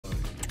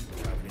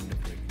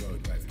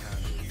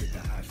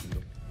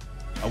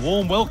A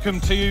warm welcome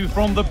to you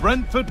from the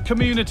Brentford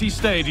Community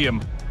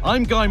Stadium.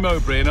 I'm Guy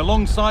Mowbray, and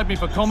alongside me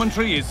for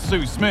commentary is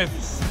Sue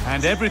Smith.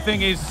 And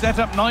everything is set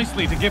up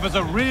nicely to give us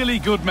a really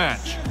good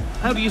match.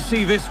 How do you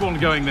see this one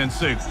going then,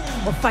 Sue?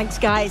 Well, thanks,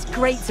 Guy. It's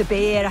great to be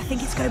here. I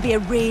think it's going to be a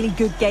really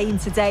good game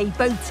today.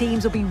 Both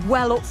teams will be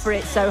well up for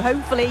it, so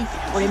hopefully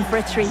we're in for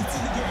a treat.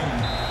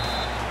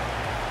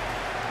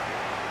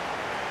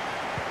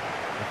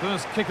 The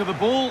first kick of the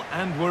ball,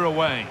 and we're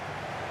away.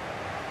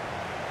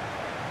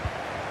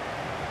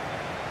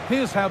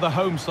 Here's how the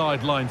home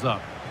side lines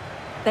up.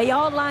 They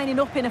are lining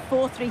up in a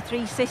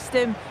 4-3-3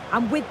 system,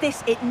 and with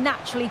this, it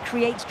naturally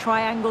creates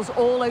triangles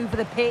all over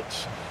the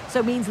pitch,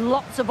 so it means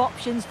lots of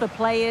options for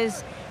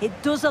players. It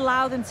does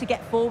allow them to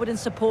get forward and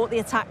support the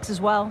attacks as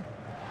well.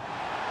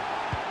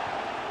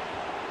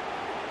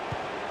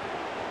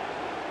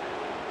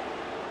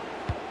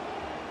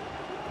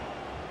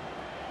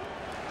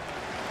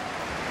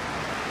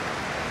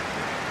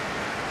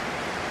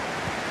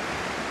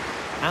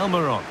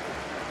 Almiron.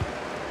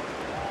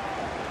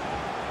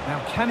 Now,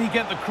 can he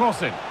get the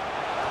cross in?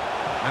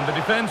 And the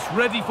defence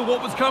ready for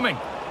what was coming.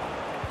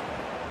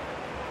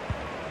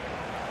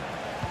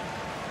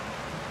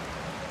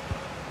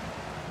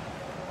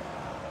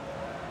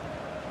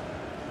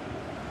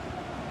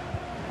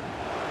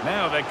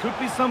 Now, there could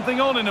be something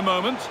on in a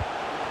moment.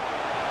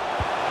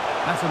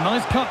 That's a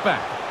nice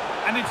cutback.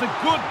 And it's a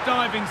good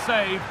diving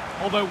save,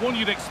 although one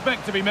you'd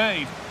expect to be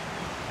made.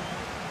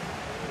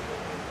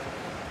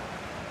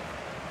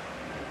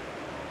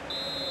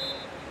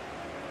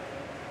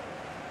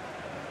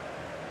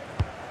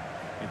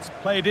 It's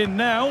played in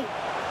now.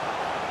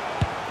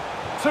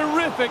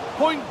 Terrific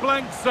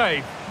point-blank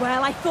save.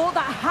 Well, I thought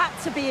that had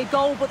to be a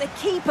goal, but the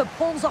keeper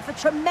pulls off a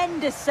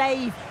tremendous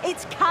save.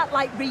 It's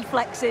cat-like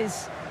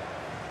reflexes.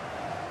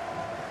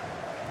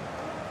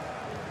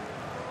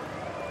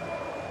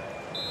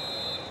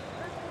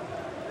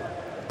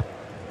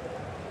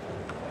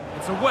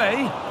 It's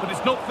away, but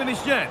it's not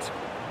finished yet.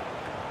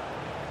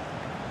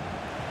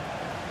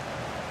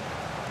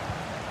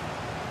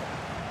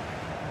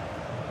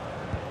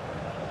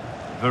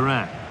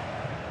 Varane.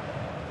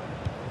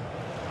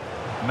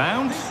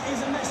 Mount. This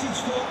is a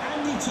message for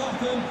Andy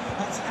Topham.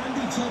 That's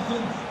Andy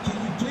Topham.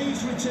 Can you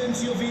please return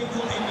to your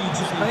vehicle immediately?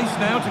 Space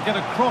now to get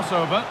a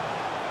crossover.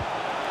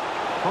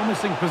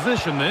 Promising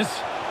position, this.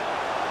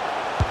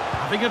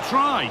 Having a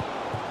try.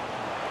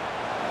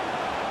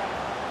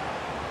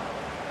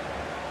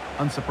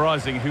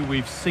 Unsurprising who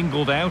we've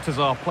singled out as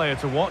our player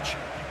to watch.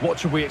 What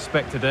should we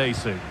expect today,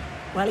 Sue?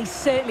 Well, he's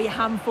certainly a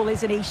handful,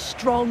 isn't he?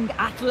 Strong,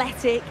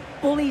 athletic,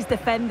 bullies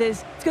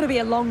defenders. It's going to be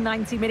a long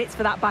 90 minutes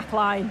for that back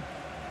line.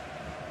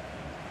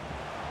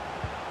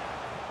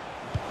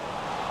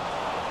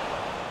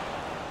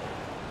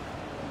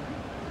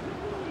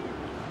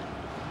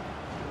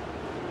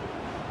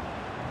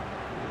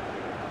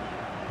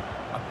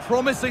 A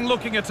promising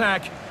looking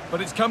attack, but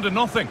it's come to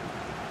nothing.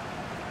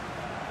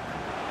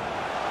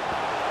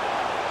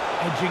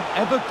 Edging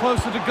ever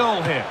closer to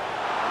goal here.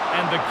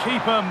 And the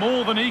keeper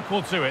more than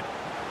equal to it.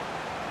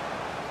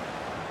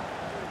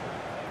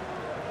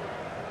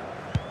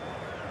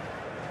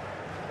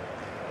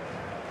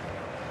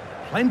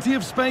 Plenty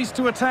of space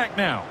to attack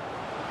now.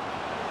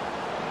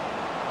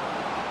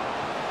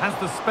 Has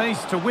the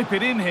space to whip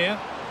it in here.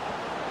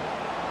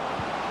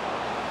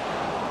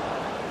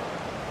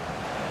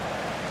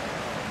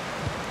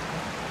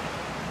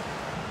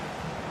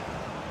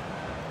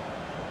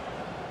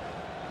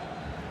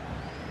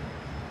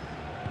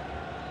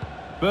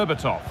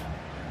 Berbatov.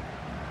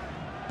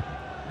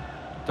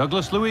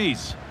 Douglas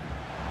Luiz.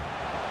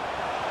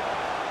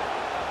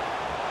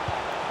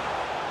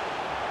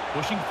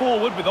 Pushing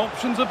forward with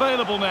options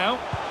available now.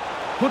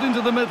 Put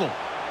into the middle.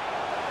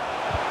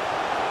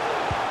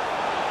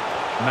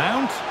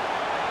 Mount.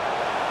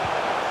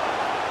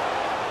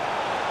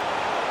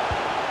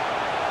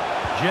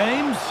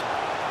 James.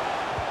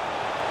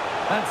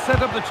 That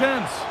set up the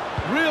chance.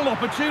 Real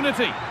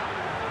opportunity.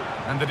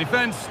 And the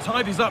defence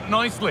tidies up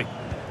nicely.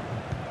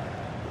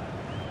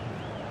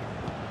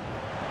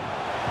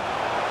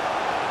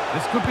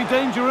 This could be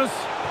dangerous,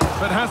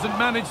 but hasn't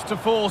managed to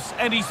force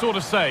any sort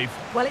of save.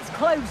 Well, it's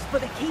close,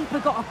 but the keeper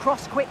got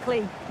across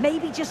quickly.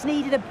 Maybe just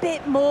needed a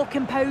bit more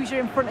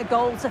composure in front of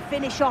goal to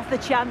finish off the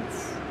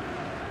chance.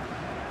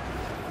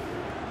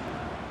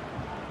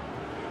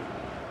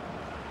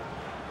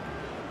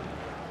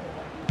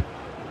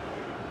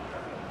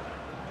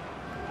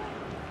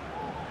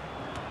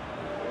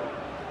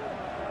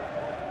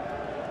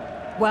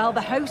 Well,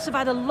 the hosts have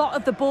had a lot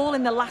of the ball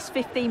in the last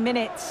 15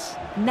 minutes.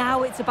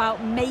 Now it's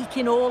about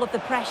making all of the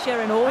pressure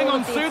and all Hang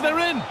on, of the... Sue, they're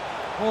in!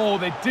 Oh,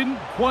 they didn't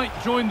quite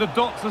join the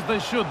dots as they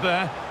should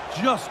there.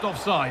 Just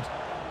offside.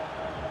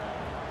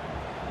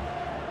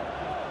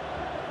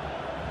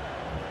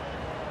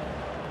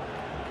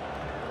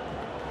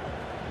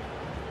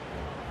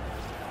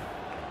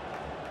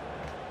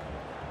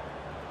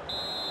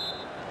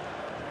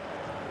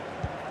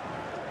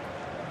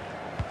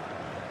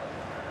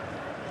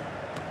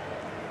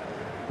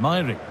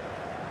 Myri.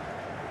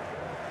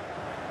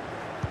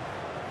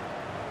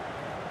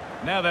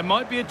 Now there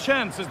might be a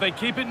chance as they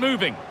keep it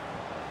moving.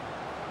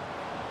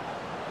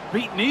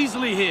 Beaten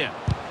easily here.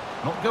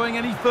 Not going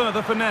any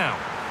further for now.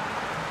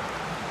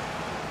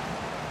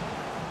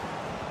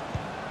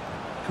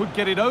 Could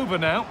get it over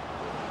now.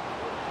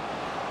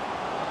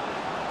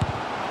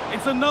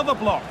 It's another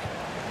block.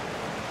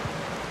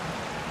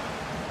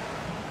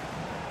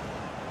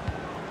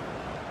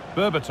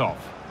 Berbatov.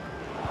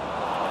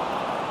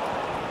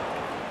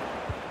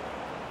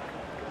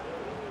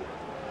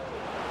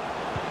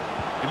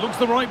 It looks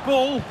the right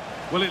ball.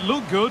 Well, it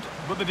looked good,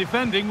 but the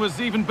defending was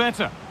even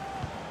better.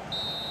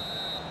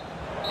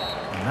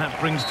 And that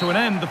brings to an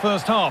end the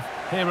first half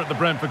here at the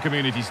Brentford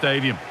Community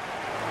Stadium.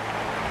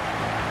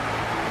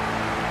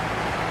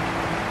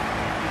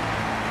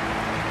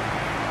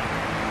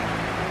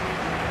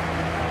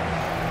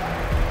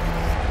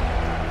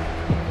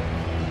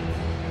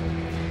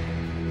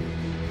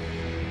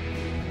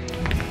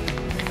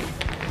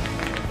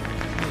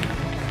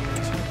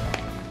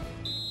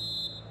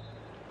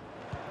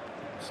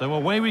 So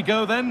away we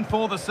go then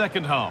for the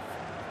second half.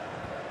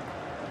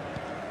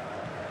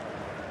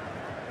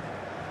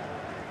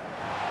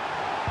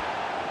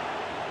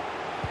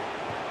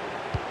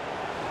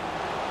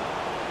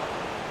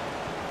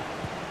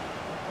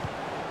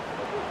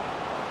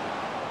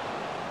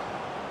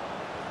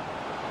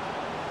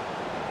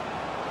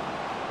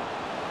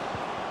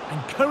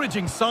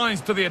 Encouraging signs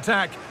to the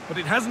attack, but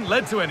it hasn't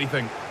led to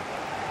anything.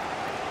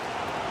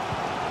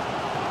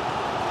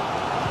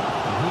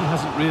 He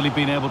hasn't really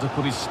been able to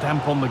put his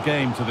stamp on the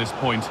game to this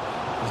point.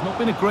 There's not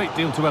been a great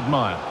deal to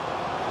admire.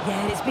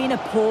 Yeah, it's been a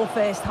poor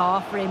first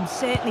half for him.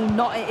 Certainly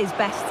not at his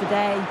best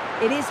today.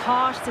 It is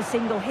harsh to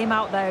single him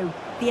out, though.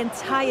 The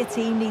entire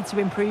team needs to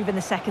improve in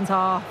the second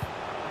half.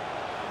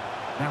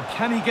 Now,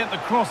 can he get the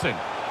cross in?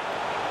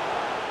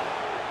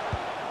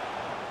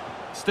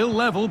 Still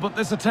level, but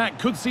this attack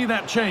could see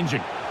that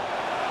changing.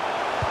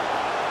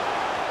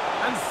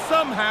 And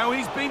somehow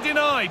he's been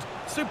denied.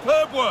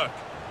 Superb work.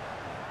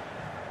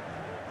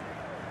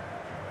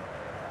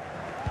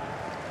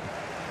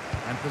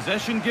 And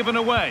possession given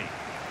away.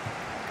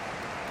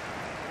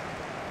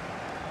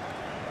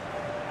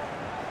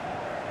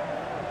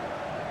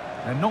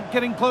 They're not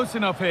getting close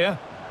enough here.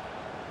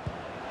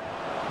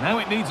 Now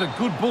it needs a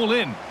good ball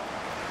in.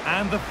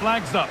 And the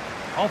flag's up.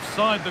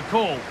 Offside the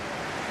call.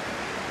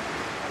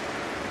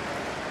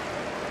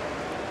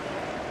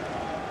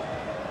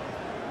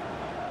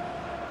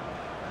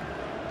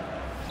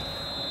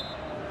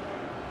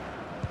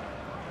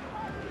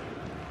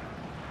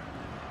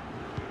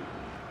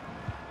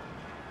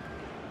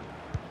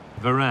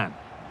 Varane.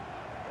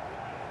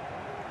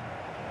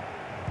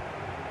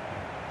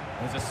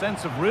 There's a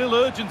sense of real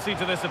urgency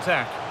to this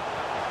attack.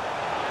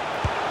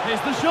 Here's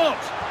the shot.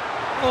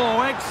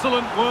 Oh,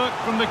 excellent work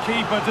from the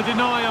keeper to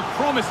deny a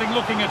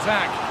promising-looking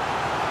attack.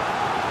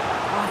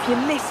 Oh, if you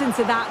listen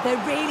to that, they're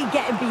really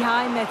getting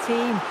behind their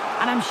team,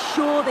 and I'm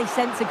sure they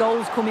sense a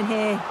goal's coming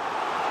here.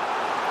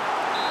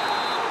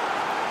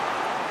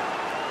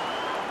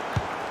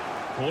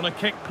 Corner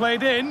kick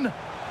played in.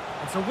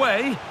 It's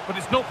away, but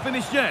it's not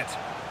finished yet.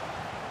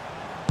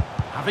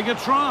 Having a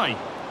try.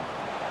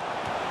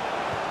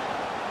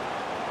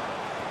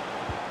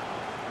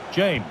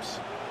 James.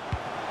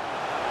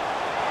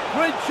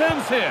 Great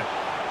chance here.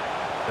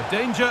 The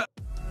danger.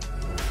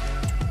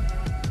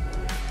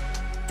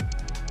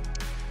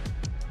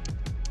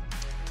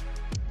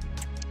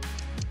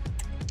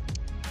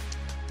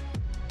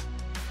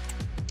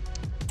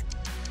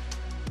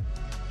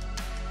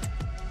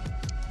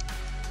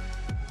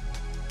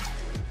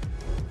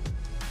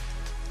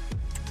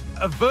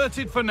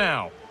 Averted for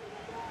now.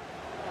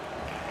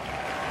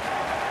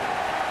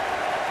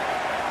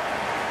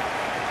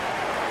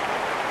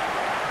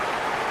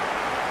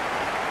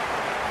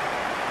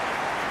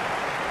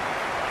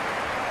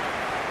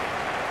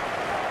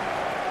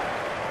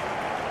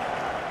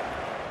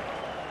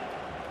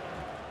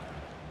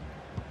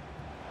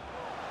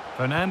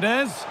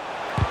 Fernandez.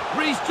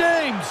 Reece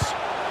James.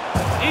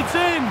 It's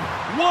in.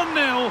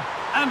 1-0.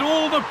 And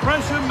all the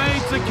pressure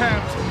made to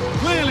count.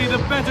 Clearly the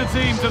better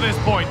team to this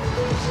point.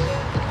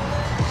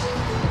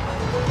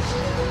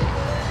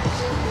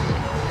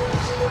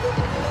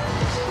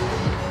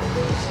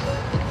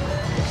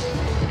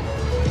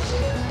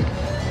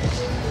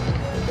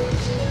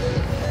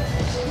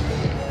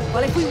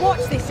 Well, if we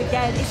watch this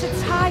again, it's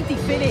a tidy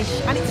finish,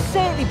 and it's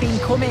certainly been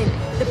coming.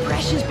 The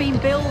pressure's been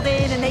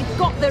building, and they've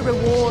got their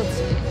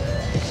rewards.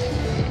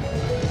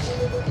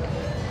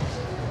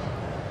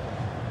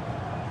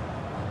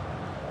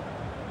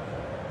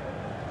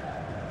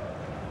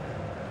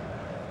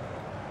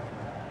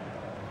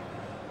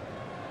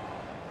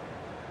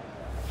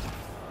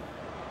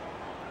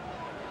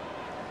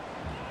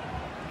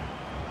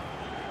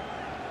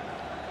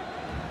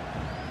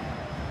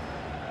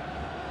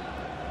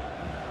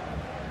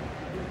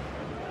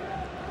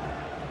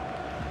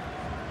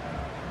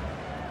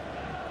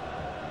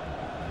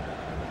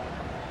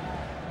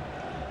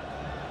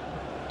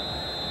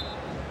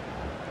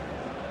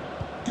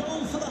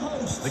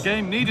 The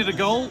game needed a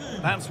goal,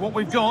 that's what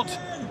we've got.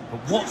 But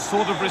what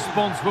sort of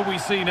response will we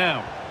see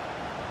now?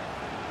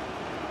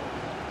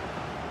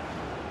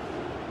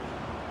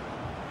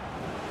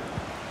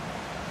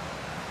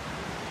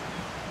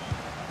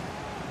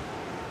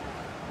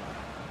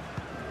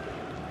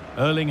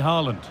 Erling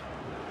Haaland.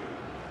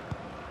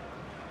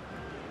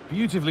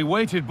 Beautifully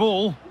weighted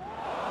ball.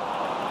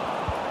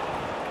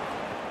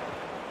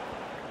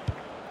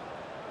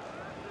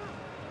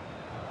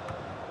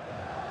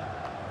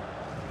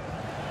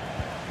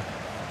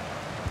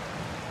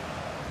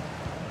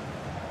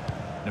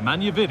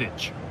 Nemanja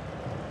Vidic.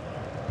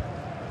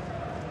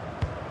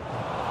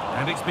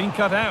 And it's been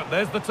cut out.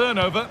 There's the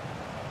turnover.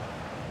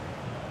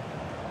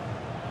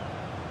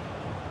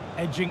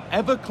 Edging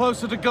ever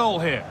closer to goal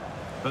here.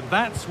 But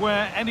that's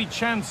where any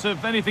chance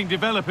of anything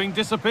developing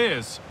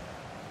disappears.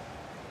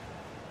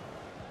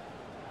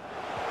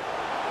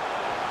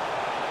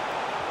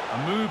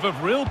 A move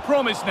of real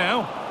promise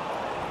now.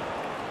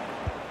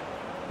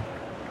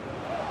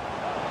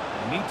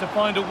 They need to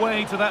find a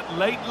way to that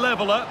late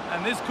leveller,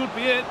 and this could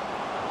be it.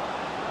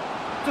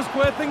 To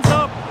square things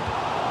up.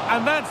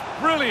 And that's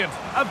brilliant.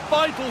 A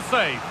vital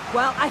save.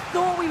 Well, I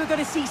thought we were going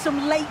to see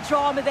some late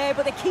drama there,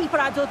 but the keeper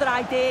had other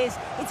ideas.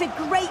 It's a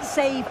great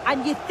save,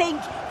 and you think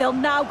they'll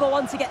now go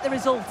on to get the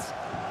result.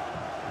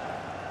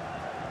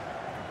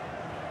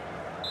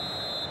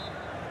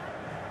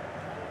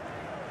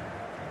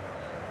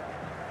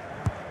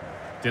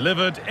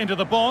 Delivered into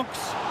the box.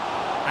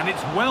 And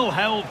it's well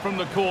held from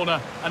the corner.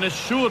 An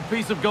assured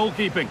piece of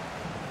goalkeeping.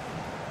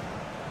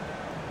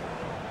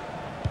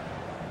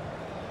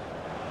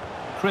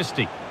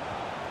 Christie.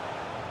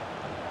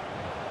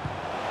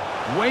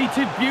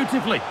 Weighted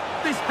beautifully.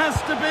 This has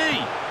to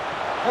be.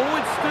 Oh,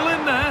 it's still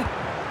in there.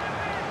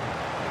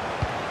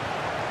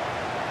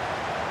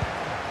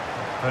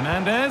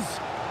 Fernandez.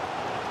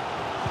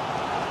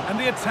 And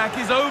the attack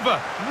is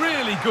over.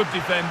 Really good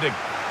defending.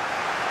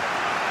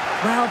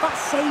 Well, that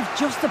save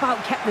just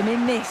about kept them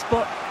in this,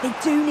 but they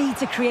do need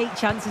to create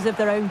chances of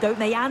their own, don't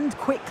they? And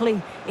quickly,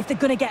 if they're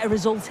going to get a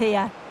result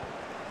here.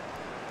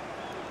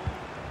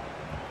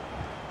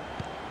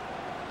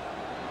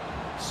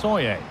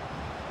 Soye.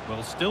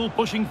 Well, still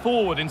pushing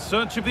forward in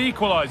search of the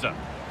equaliser,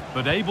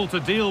 but able to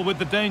deal with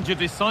the danger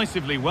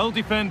decisively. Well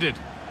defended.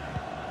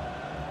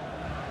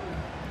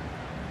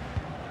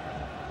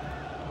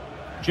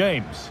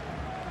 James.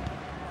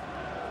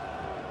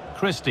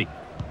 Christie.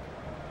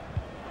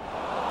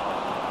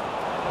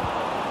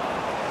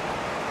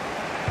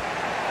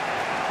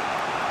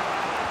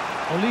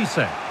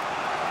 Olise.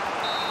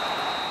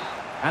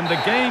 And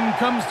the game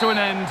comes to an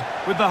end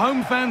with the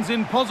home fans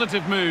in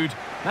positive mood.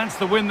 That's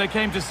the win they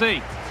came to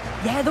see.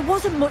 Yeah, there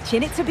wasn't much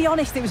in it, to be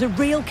honest. It was a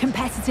real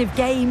competitive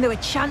game. There were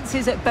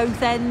chances at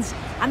both ends,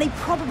 and they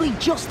probably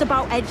just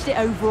about edged it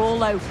overall,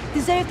 though.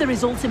 Deserved the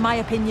result, in my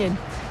opinion.